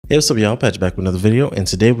Hey, what's up, y'all? Patch back with another video, and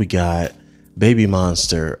today we got Baby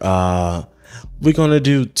Monster. We're gonna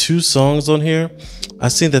do 2 songs on here. I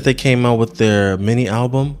seen that they came out with their mini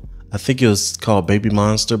album. I think it was called Baby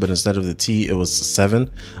Monster, but instead of the T, it was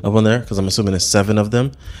 7 up on there, because I'm assuming it's 7 of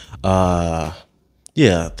them.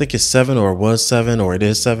 Yeah, I think it's 7, or it was 7, or it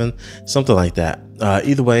is 7, something like that.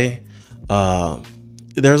 Either way,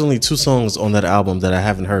 there's only 2 songs on that album that I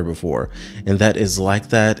haven't heard before, and that is Like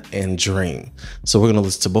That and Dream. So we're gonna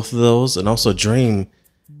listen to both of those, and also Dream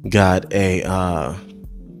got a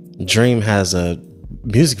Dream has a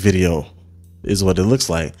music video, is what it looks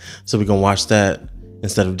like. So we're gonna watch that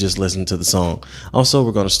instead of just listening to the song. Also,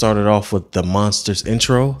 we're gonna start it off with the Monsters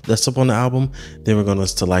intro that's up on the album. Then we're gonna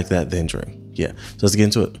listen to Like That, then Dream. Yeah, so let's get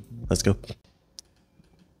into it. Let's go.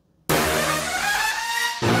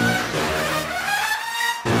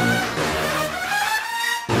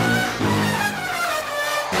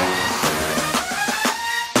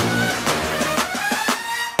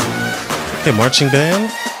 Okay, marching band.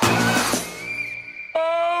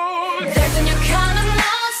 There's a new kind of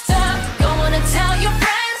monster. Go on and tell your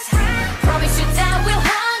friends. Promise you that we'll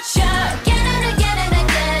haunt you again and again and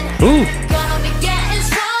again. Ooh. Gonna be getting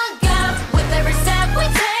stronger with every step we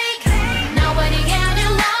take. Not waiting any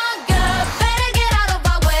longer. Better get out of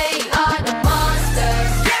our way. Are the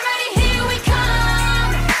monsters? Get ready, here we come.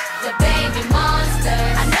 The baby monster.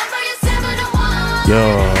 I number you 7 to 1. Yo.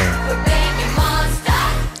 We're baby monster.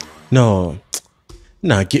 No,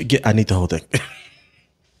 get. I need the whole thing.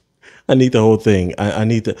 I need the whole thing. I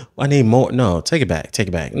need more. No, take it back. Take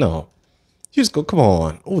it back. No, you just go. Come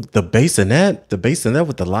on. Oh, the bass in that. The bass in that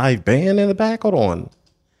with the live band in the back. Hold on.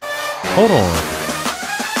 Hold on.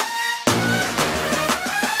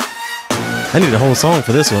 I need the whole song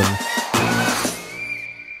for this one.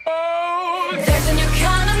 There's a new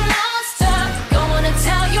kind of monster. Go on and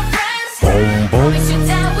tell your friends. Boom, boom. Promise you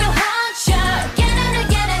that we'll haunt you again and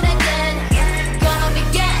again and again. Gonna be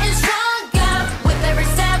getting stronger with every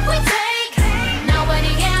step we take. Not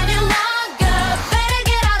waiting any longer. Better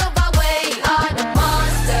get out of our way. Are the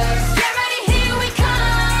monsters? Get ready, here we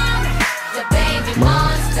come. The baby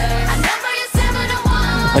monster. I number you 7 to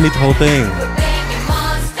 1. I need the whole thing. The baby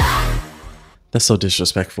monster. That's so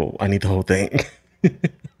disrespectful. I need the whole thing.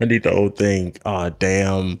 I need the whole thing. Oh,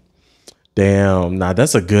 damn. Damn. Nah,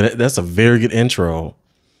 that's a very good intro.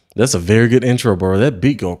 That's a very good intro, bro. That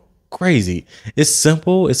beat go crazy. It's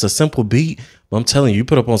simple. It's a simple beat. But I'm telling you, you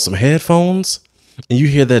put up on some headphones and you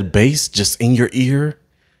hear that bass just in your ear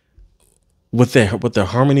with their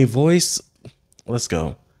harmony voice. Let's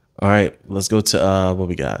go. All right, let's go to what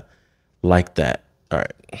we got. Like That. All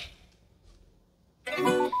right.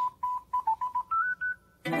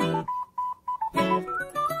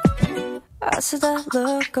 I see that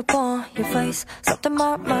look upon your face, something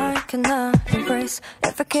my mind cannot embrace.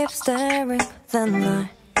 If I keep staring, then I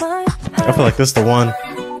might I feel like this is the one.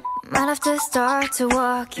 might have to start to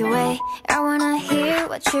walk your way. I wanna hear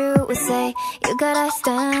what you would say. You got high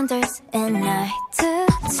standards, and I do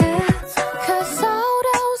too. Cause all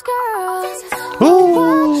those girls are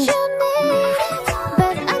what you need.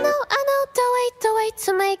 But I know the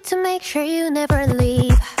way to make sure you never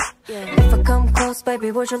leave. If I come close,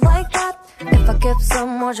 baby, would you like that? If I give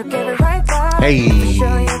some, would you give it right back? Hey. If I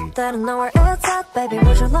show you that I know where it's at, baby,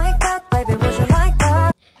 would you like that? Baby, would you like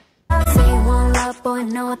that? Say you want love, boy,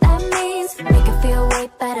 know what that means. Make it feel way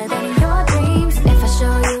better than in your dreams. If I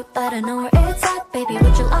show you that I know where it's at, baby,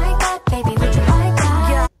 would you like that? Baby, would you like that?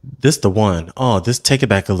 Yeah. This the one. Oh, this take it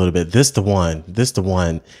back a little bit. This the one. This the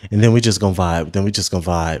one. And then we just gonna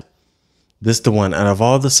vibe. This the one. Out of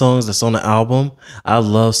all the songs that's on the album, I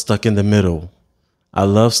love Stuck in the Middle. I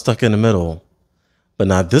love Stuck in the Middle. But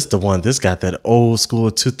now this the one. This got that old school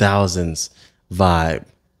 2000s vibe.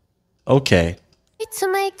 Okay.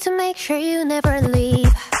 To make sure you never leave.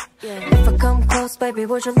 If I come close, baby,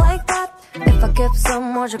 would you like that? If I give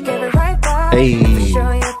some, would you give it right back? Hey. If I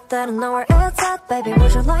show you that I know where it's at, baby,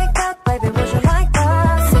 would you like that? Baby, would you like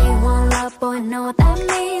that? Say you want love, boy, know what that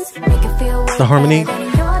means. Make it feel way The harmony. better than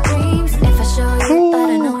in your dreams. If I show you that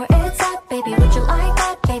I know where it's at, baby, would you like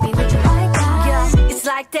that? Baby, would you like that? Yeah, it's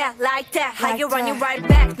like that. How you running right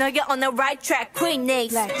back? Know you're on the right track. Queen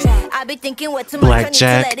Ace. I be thinking what too much, I need to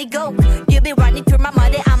let it go. You be running through my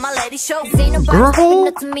mind, I'ma let it show. Say nobody Girl. stepping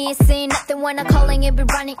up to me and saying nothing when I'm calling. You be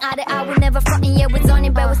running out of I would never frontin'. Yeah, we're on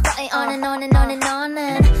it, but we're starting on and on and on and on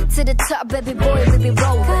and to the top, baby boy, we be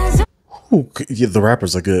rolling. Ooh, yeah, the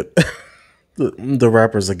rappers are good. the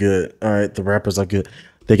rappers are good. All right, the rappers are good.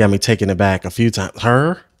 They got me taking it back a few times.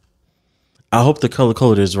 Her? I hope the color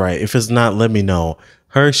code is right. If it's not, let me know.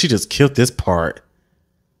 Her, she just killed this part.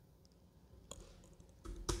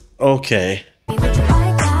 Okay.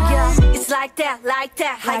 like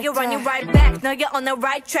that. How you running right back? Now you're on the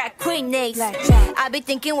right track. Queen Ace. I be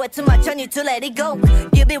thinking way too much. I need to let it go.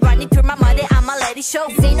 You be running through my mind, I'ma let it show.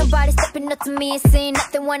 See nobody stepping up to me and saying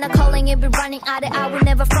nothing when I'm calling it. Be running out of hour,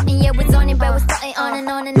 never fronting. Yeah, we're zoning, but we're starting on and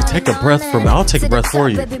on and on. Take a breath from me. I'll take a breath for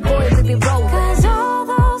you.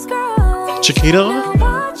 Chiquita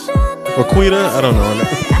or Quita? I don't know.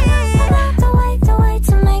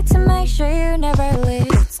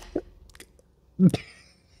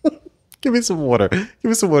 Give me some water. Give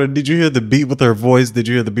me some water. Did you hear the beat with her voice? Did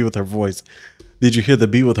you hear the beat with her voice? Did you hear the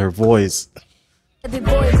beat with her voice? The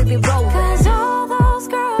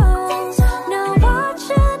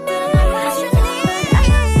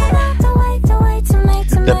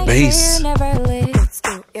bass.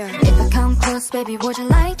 If I come close, baby, would you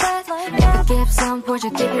like that? If I give some, would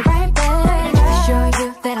you give it right back? If I show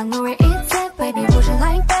you that I know where it's at, baby, would you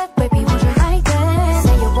like that? Baby, would you like that?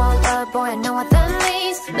 Say you want love, boy, I know what that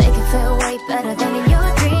means. Make it feel way better than in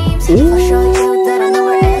your dreams. If I show you that I know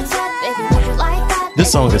where it's at, baby, would you like that?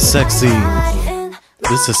 This song is sexy.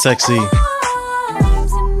 This is sexy.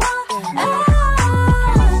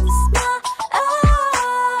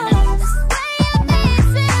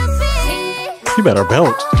 You better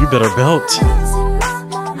belt. You better belt.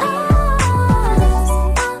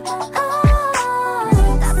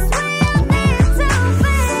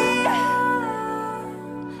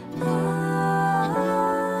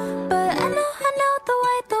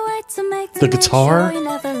 The guitar.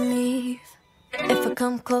 If I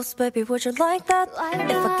come close, baby, would you like that?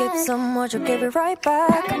 If I give some, would you give it right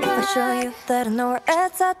back? If I show you that I know where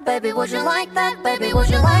it's at, baby, would you like that? Baby, would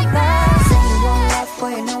you like that? Say you want love,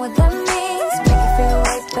 boy, you know what that means. Make you feel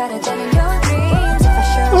way better than in your dreams. If I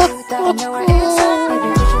show you that I know where it's at, baby,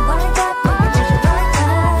 would you like that? Baby, would you like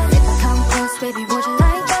that? If I come close, baby, would you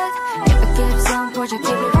like that? If I give some, would you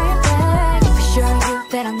give it right back? If I show you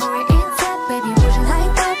that I know where it's at, baby, would you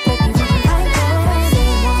like that? Baby, would you like that? Say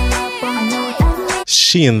you want love, boy, I know what that means.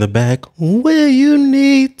 She in the back, where you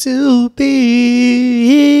need to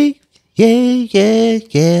be. Yeah, yeah,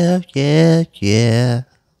 yeah, yeah, yeah.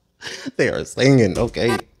 They are singing, okay.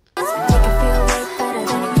 Make it feel way better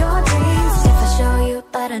than in your dreams. If I show you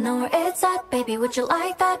that I know where it's at, baby, would you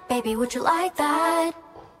like that? Baby, would you like that?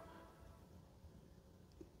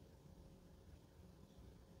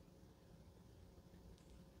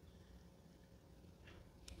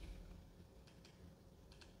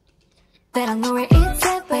 That I know where it's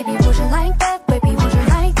at, baby, would you like that? Baby, would you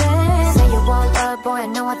like that? Say you want love, boy, I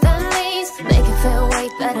know what that means. Make it feel way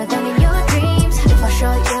better than in your dreams. If I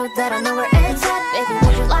show you that I know where it's at, baby,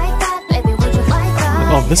 would you like that? Baby, would you like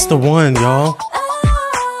that? Oh, this the one, y'all.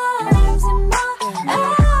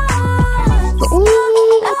 Ooh,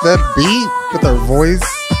 that beat with her voice.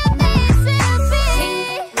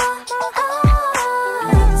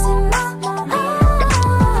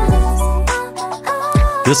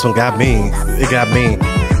 This one got me. It got me.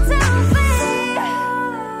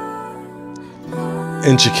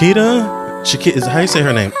 And Chiquita, is how you say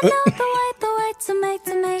her name?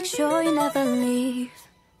 to make sure you never leave.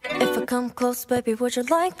 If I come close, baby, would you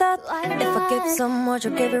like that? If I give some, would you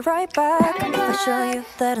give it right back? If I show you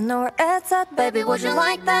that I know where it's at, baby, would you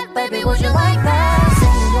like that? Baby, would you like that?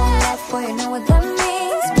 Say you want love, boy, you know what that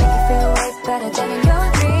means. Make you feel way better than in your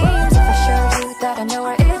dreams. If I show you that I know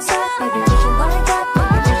where it's at, baby, would you like that?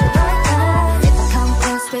 Baby, would you like that? If I come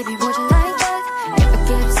close, baby, would you like that? If I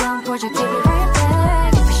give some, would you give it right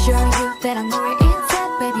back? If I show you that I know where it's at,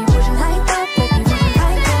 baby, would you like that? Baby, would you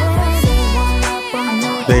like that? Say you want love, boy, I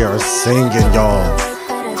know They are singing, y'all.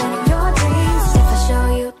 if I show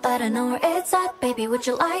you that I know where it's at, baby, would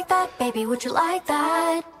you like that? Baby, would you like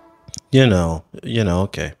that? You know,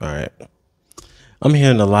 okay, all right. I've been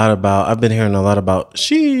hearing a lot about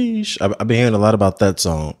sheesh. I've been hearing a lot about that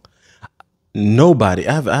song. Nobody,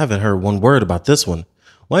 I haven't heard one word about this one.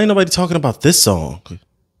 Why ain't nobody talking about this song?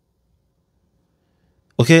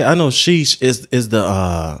 Okay, I know sheesh is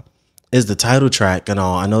the title track and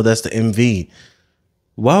all. I know that's the MV.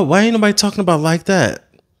 Why ain't nobody talking about like that?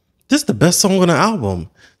 This is the best song on the album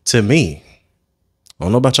to me. I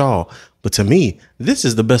don't know about y'all, but to me, this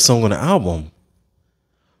is the best song on the album.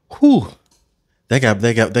 Whew. They got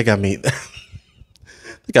me they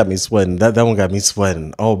got me sweating. That one got me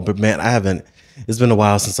sweating. Oh, but man, it's been a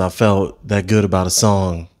while since I felt that good about a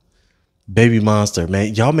song. Baby Monster,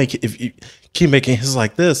 man. Y'all make it, if you keep making hits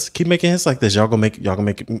like this, y'all gonna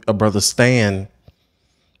make a brother stand.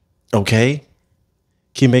 Okay?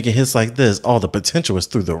 Keep making hits like this. Oh, the potential is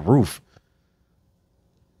through the roof.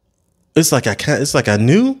 It's like I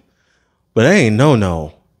knew, but I ain't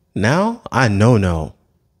no. Now I know.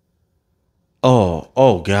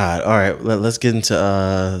 Oh God. All right, let's get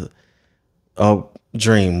into Oh,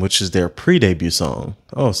 Dream, which is their pre-debut song.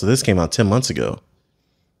 Oh, so this came out 10 months ago.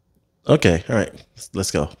 Okay, all right,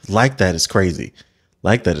 let's go. Like That is crazy.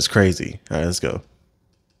 Like That is crazy. All right, let's go.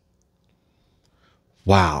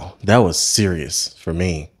 Wow, that was serious for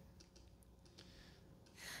me.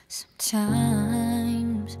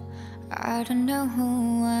 Sometimes I don't know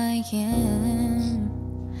who I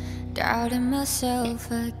am, doubting myself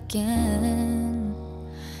again.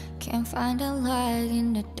 Can't find a light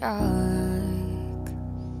in the dark.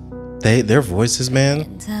 Their voices, man.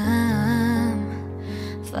 And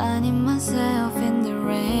I'm finding myself in the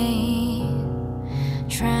rain,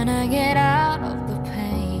 trying to get out of the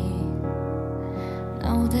pain.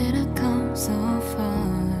 Know that I come so far.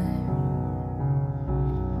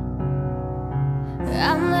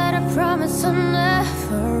 I'm not a promise I'll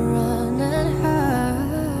never run and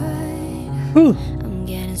hide. Whew. I'm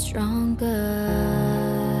getting stronger.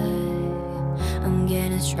 I'm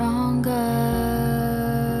getting stronger.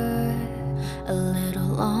 A little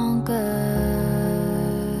longer.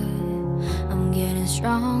 I'm getting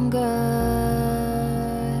stronger.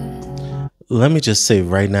 Let me just say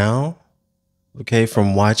right now, okay,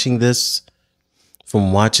 from watching this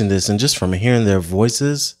and just from hearing their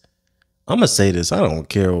voices, I'm gonna say this. I don't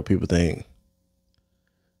care what people think.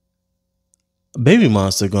 Baby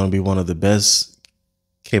Monster gonna be one of the best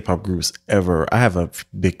K-pop groups ever. I have a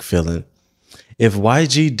big feeling. If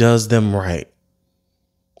YG does them right,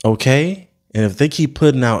 okay, and if they keep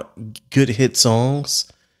putting out good hit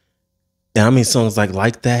songs, and I mean songs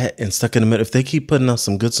like That and Stuck in the Middle, if they keep putting out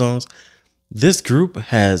some good songs, this group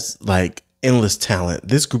has like endless talent.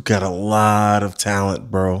 This group got a lot of talent,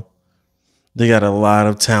 bro. They got a lot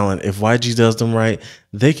of talent. If YG does them right,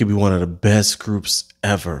 they could be one of the best groups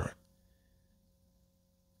ever.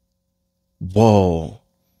 Whoa.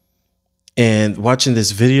 And watching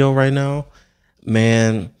this video right now,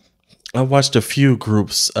 man, I watched a few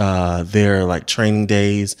groups, their like training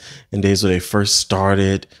days and days where they first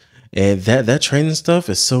started. And that training stuff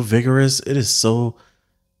is so vigorous. It is so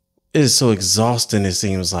exhausting, it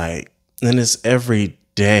seems like. And it's every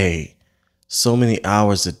day. So many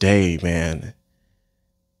hours a day, man.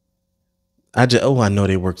 I know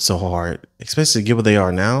they worked so hard, especially given what they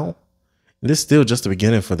are now. This is still just the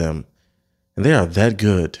beginning for them. And they are that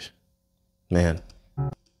good, man.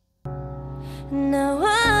 Now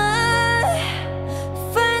I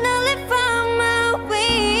finally found my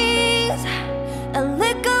wings and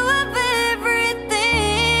let go of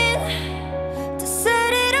everything,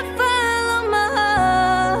 decided to follow my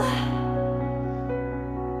heart.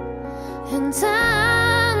 And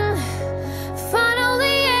I'm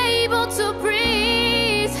finally able to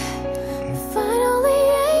breathe, finally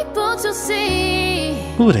able to see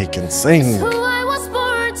Ooh, they can sing. who I was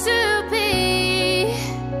born to be.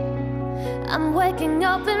 I'm waking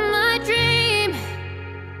up in my dream.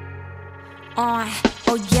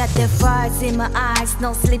 Oh yeah, the fires in my eyes.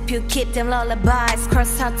 No sleep, you keep them lullabies.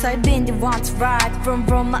 Cross hearts, I've been the one to ride.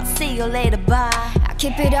 Vroom, I'll see you later, bye. I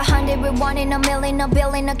keep it 100 with 1 in a million, a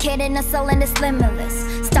billion, a kid in a soul, and it's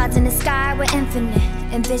limitless. Stars in the sky, we're infinite.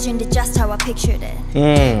 Envisioned it just how I pictured it.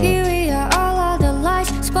 Here we are, all of the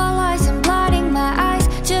lights, spotlights, and blinding my eyes.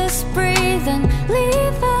 Just breathe and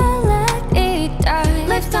leave and let it die.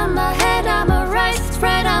 Lift on my head, I'm a rise.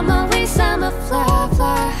 Spread on my wings, I'm a fly,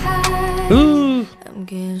 fly high. Ooh. I'm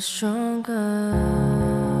getting stronger.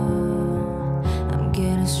 I'm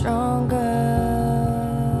getting stronger.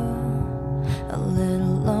 A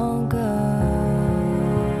little longer.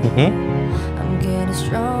 I'm getting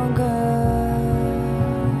stronger.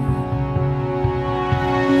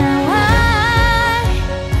 Now I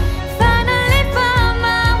finally found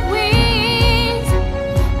my wings.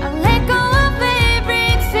 I let go of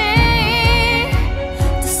everything,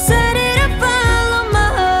 decided to follow my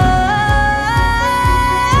heart.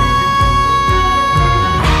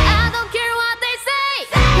 I don't care what they say.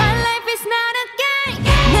 My life is not a game.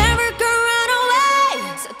 Never gonna run away.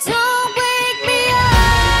 So don't wake me up.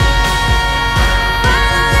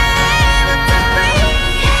 Finally able to breathe.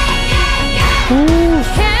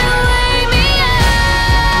 Can't wake me up.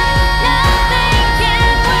 Nothing can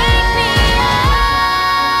wake me up.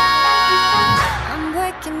 I'm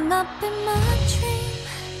waking up in my dream.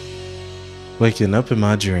 Waking up in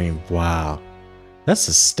my dream. Wow. That's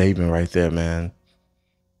a statement right there, man.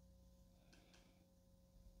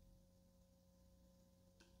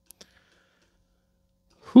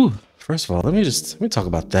 Whew. First of all, let me talk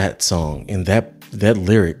about that song and that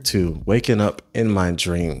lyric too. Waking up in my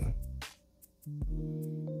dream.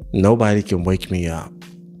 Nobody can wake me up.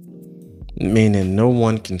 Meaning no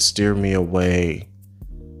one can steer me away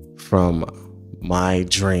from my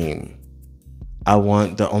dream.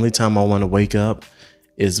 The only time I want to wake up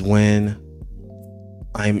is when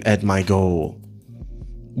I'm at my goal.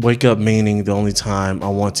 Wake up meaning the only time I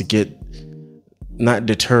want to get not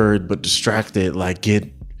deterred but distracted, like get,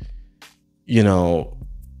 you know,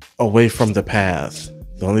 away from the path.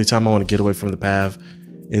 The only time I want to get away from the path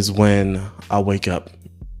is when I wake up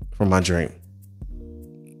from my dream.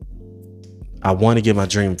 I want to get my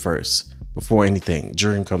dream first before anything.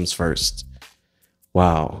 Dream comes first.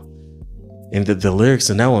 Wow. And the lyrics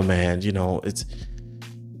in that one, man, you know, it's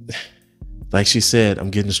like she said,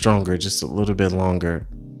 I'm getting stronger, just a little bit longer.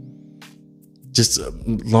 Just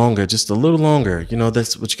longer, just a little longer. You know,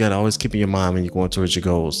 that's what you got to always keep in your mind when you're going towards your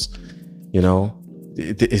goals. You know,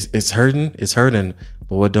 it's hurting,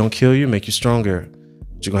 but what don't kill you, make you stronger.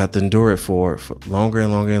 But you're going to have to endure it for longer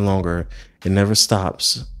and longer and longer. It never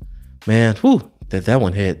stops. Man, whew, that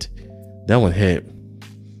one hit. That one hit.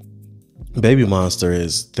 Baby Monster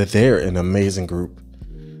they're an amazing group.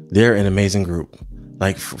 They're an amazing group.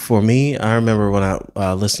 Like for me, I remember when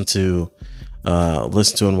I listened to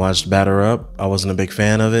and watched Batter Up, I wasn't a big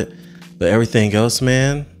fan of it, but everything else,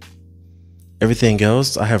 man, everything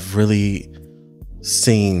else, I have really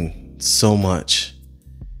seen so much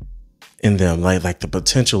in them. Like the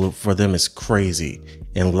potential for them is crazy,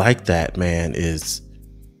 and like that, man, is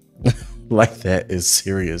like that is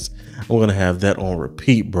serious. I'm gonna have that on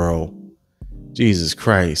repeat, bro. Jesus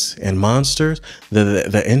Christ. And Monsters,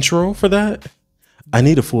 the intro for that, I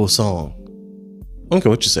need a full song. I don't care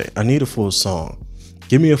what you say. I need a full song.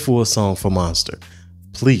 Give me a full song for Monster,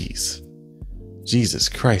 please. Jesus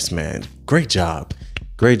Christ, man. Great job.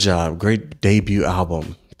 Great job. Great debut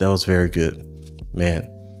album. That was very good, man.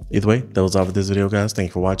 Either way, that was all for this video, guys.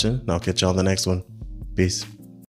 Thank you for watching, and I'll catch you on the next one. Peace.